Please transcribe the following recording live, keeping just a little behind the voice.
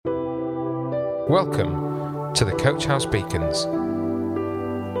Welcome to the Coach House Beacons.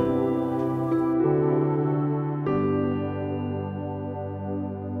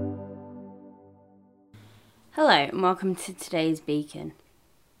 Hello and welcome to today's Beacon.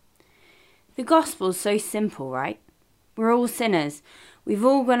 The Gospel's so simple, right? We're all sinners. We've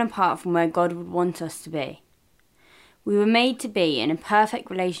all gone apart from where God would want us to be. We were made to be in a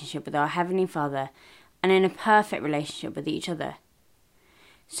perfect relationship with our Heavenly Father and in a perfect relationship with each other.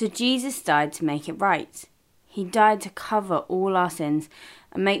 So Jesus died to make it right. He died to cover all our sins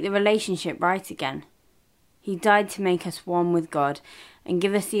and make the relationship right again. He died to make us one with God and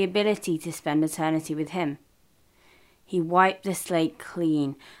give us the ability to spend eternity with Him. He wiped the slate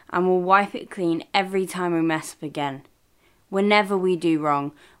clean and will wipe it clean every time we mess up again. Whenever we do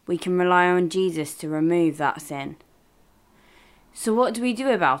wrong, we can rely on Jesus to remove that sin. So what do we do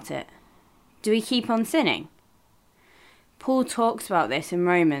about it? Do we keep on sinning? Paul talks about this in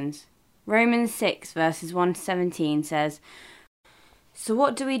Romans. Romans 6 verses 1 to 17 says, "So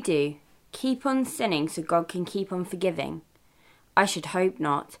what do we do? Keep on sinning so God can keep on forgiving? I should hope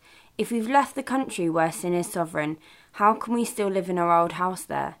not. If we've left the country where sin is sovereign, how can we still live in our old house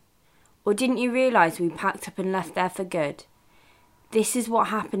there? Or didn't you realise we packed up and left there for good? This is what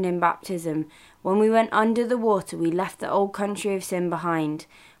happened in baptism. When we went under the water, we left the old country of sin behind.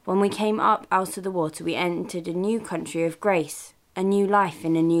 When we came up out of the water, we entered a new country of grace, a new life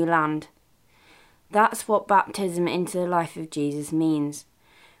in a new land." That's what baptism into the life of Jesus means.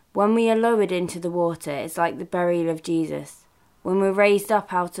 When we are lowered into the water, it's like the burial of Jesus. When we're raised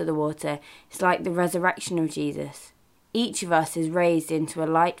up out of the water, it's like the resurrection of Jesus. Each of us is raised into a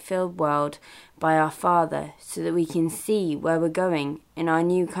light-filled world by our Father so that we can see where we're going in our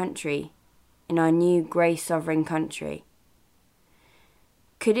new country, in our new grace-sovereign country.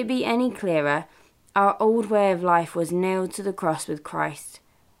 Could it be any clearer? Our old way of life was nailed to the cross with Christ,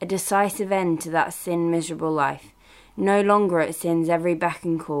 a decisive end to that sin-miserable life, no longer at sin's every beck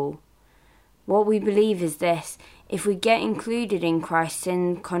and call. What we believe is this: if we get included in Christ's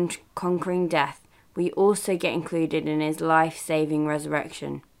sin-conquering death, we also get included in His life-saving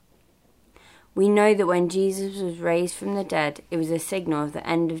resurrection. We know that when Jesus was raised from the dead, it was a signal of the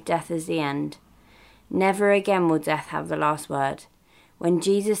end of death as the end. Never again will death have the last word. When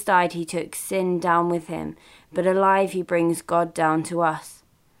Jesus died, He took sin down with Him, but alive He brings God down to us.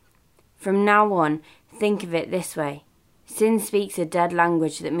 From now on, think of it this way. Sin speaks a dead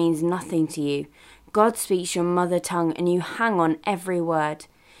language that means nothing to you. God speaks your mother tongue and you hang on every word.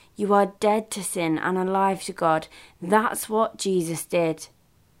 You are dead to sin and alive to God. That's what Jesus did.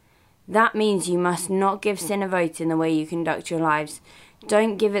 That means you must not give sin a vote in the way you conduct your lives.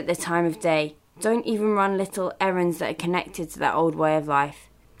 Don't give it the time of day. Don't even run little errands that are connected to that old way of life.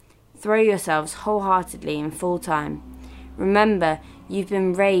 Throw yourselves wholeheartedly in full time. Remember, you've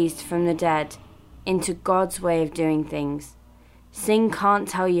been raised from the dead into God's way of doing things. Sin can't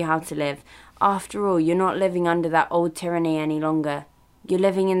tell you how to live. After all, you're not living under that old tyranny any longer. You're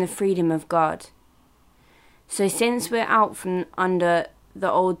living in the freedom of God. So since we're out from under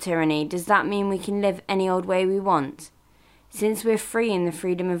the old tyranny, does that mean we can live any old way we want? Since we're free in the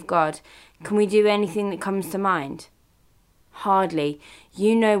freedom of God, can we do anything that comes to mind? Hardly.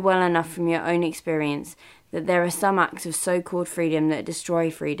 You know well enough from your own experience that there are some acts of so-called freedom that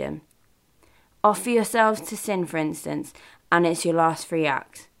destroy freedom. Offer yourselves to sin, for instance, and it's your last free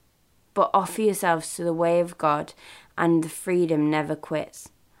act. But offer yourselves to the way of God, and the freedom never quits.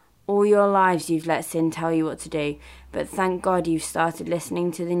 All your lives you've let sin tell you what to do, but thank God you've started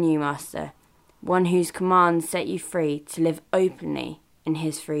listening to the new Master, one whose commands set you free to live openly in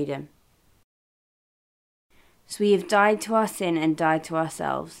His freedom. So we have died to our sin and died to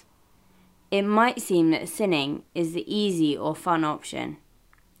ourselves. It might seem that sinning is the easy or fun option,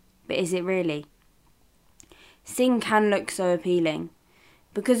 but is it really? Sin can look so appealing.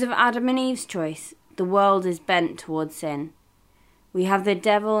 Because of Adam and Eve's choice, the world is bent towards sin. We have the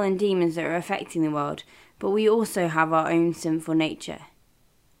devil and demons that are affecting the world, but we also have our own sinful nature.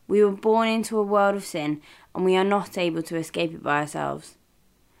 We were born into a world of sin, and we are not able to escape it by ourselves.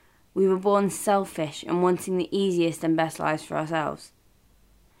 We were born selfish and wanting the easiest and best lives for ourselves.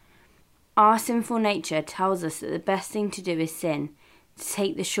 Our sinful nature tells us that the best thing to do is sin, to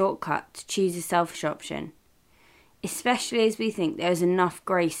take the shortcut, to choose a selfish option. Especially as we think there is enough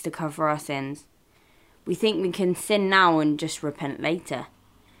grace to cover our sins. We think we can sin now and just repent later.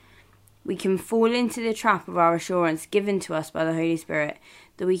 We can fall into the trap of our assurance given to us by the Holy Spirit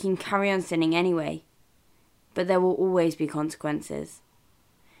that we can carry on sinning anyway. But there will always be consequences.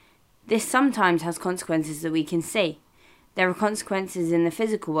 This sometimes has consequences that we can see. There are consequences in the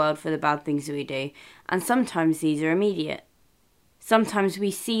physical world for the bad things that we do, and sometimes these are immediate. Sometimes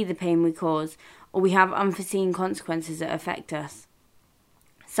we see the pain we cause, or we have unforeseen consequences that affect us.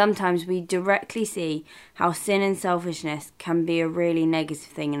 Sometimes we directly see how sin and selfishness can be a really negative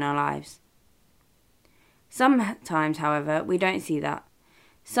thing in our lives. Sometimes, however, we don't see that.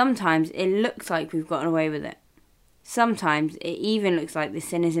 Sometimes it looks like we've gotten away with it. Sometimes it even looks like the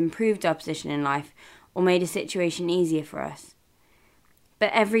sin has improved our position in life or made a situation easier for us.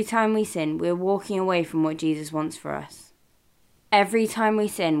 But every time we sin, we're walking away from what Jesus wants for us. Every time we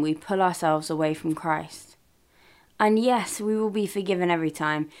sin, we pull ourselves away from Christ. And yes, we will be forgiven every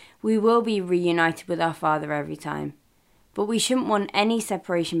time. We will be reunited with our Father every time. But we shouldn't want any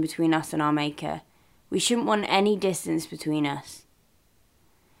separation between us and our Maker. We shouldn't want any distance between us.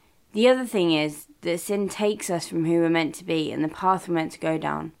 The other thing is that sin takes us from who we're meant to be and the path we're meant to go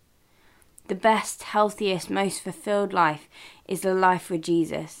down. The best, healthiest, most fulfilled life is the life with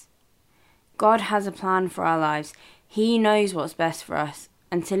Jesus. God has a plan for our lives. He knows what's best for us,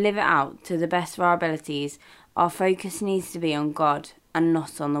 and to live it out to the best of our abilities, our focus needs to be on God and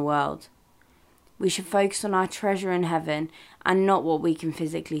not on the world. We should focus on our treasure in heaven and not what we can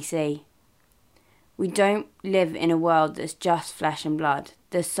physically see. We don't live in a world that's just flesh and blood.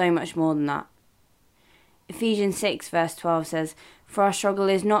 There's so much more than that. Ephesians 6 verse 12 says, "For our struggle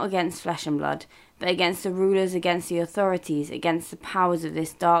is not against flesh and blood, but against the rulers, against the authorities, against the powers of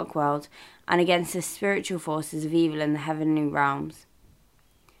this dark world, and against the spiritual forces of evil in the heavenly realms."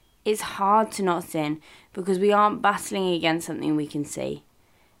 It's hard to not sin because we aren't battling against something we can see.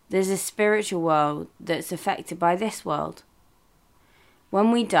 There's a spiritual world that's affected by this world.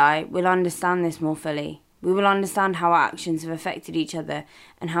 When we die, we'll understand this more fully. We will understand how our actions have affected each other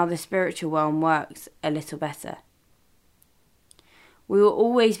and how the spiritual realm works a little better. We will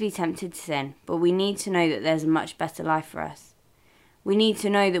always be tempted to sin, but we need to know that there's a much better life for us. We need to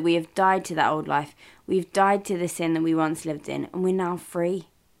know that we have died to that old life. We've died to the sin that we once lived in, and we're now free.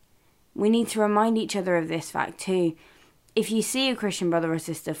 We need to remind each other of this fact too. If you see a Christian brother or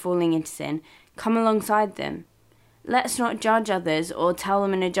sister falling into sin, come alongside them. Let's not judge others or tell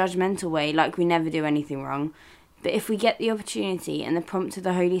them in a judgmental way like we never do anything wrong, but if we get the opportunity and the prompt of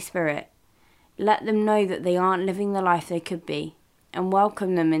the Holy Spirit, let them know that they aren't living the life they could be and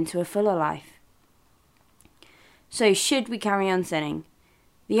welcome them into a fuller life. So should we carry on sinning?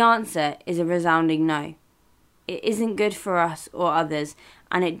 The answer is a resounding no. It isn't good for us or others,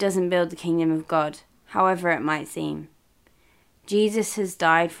 and it doesn't build the kingdom of God, however it might seem. Jesus has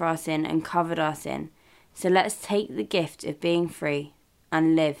died for our sin and covered our sin. So let's take the gift of being free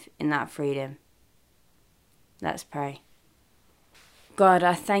and live in that freedom. Let's pray. God,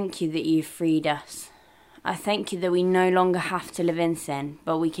 I thank you that you've freed us. I thank you that we no longer have to live in sin,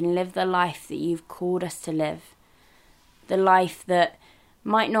 but we can live the life that you've called us to live. The life that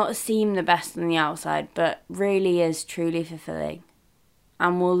might not seem the best on the outside, but really is truly fulfilling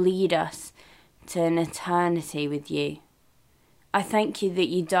and will lead us to an eternity with you. I thank you that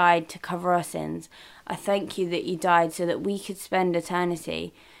you died to cover our sins. I thank you that you died so that we could spend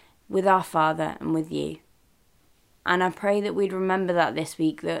eternity with our Father and with you. And I pray that we'd remember that this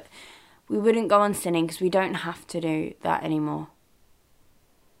week, that we wouldn't go on sinning because we don't have to do that anymore.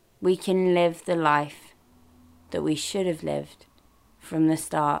 We can live the life that we should have lived from the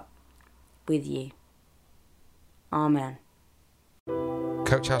start with you. Amen.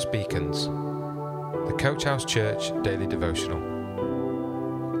 Coach House Beacons, the Coach House Church Daily Devotional.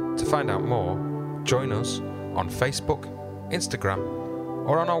 To find out more, join us on Facebook, Instagram,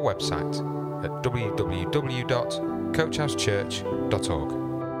 or on our website at www.coachhousechurch.org.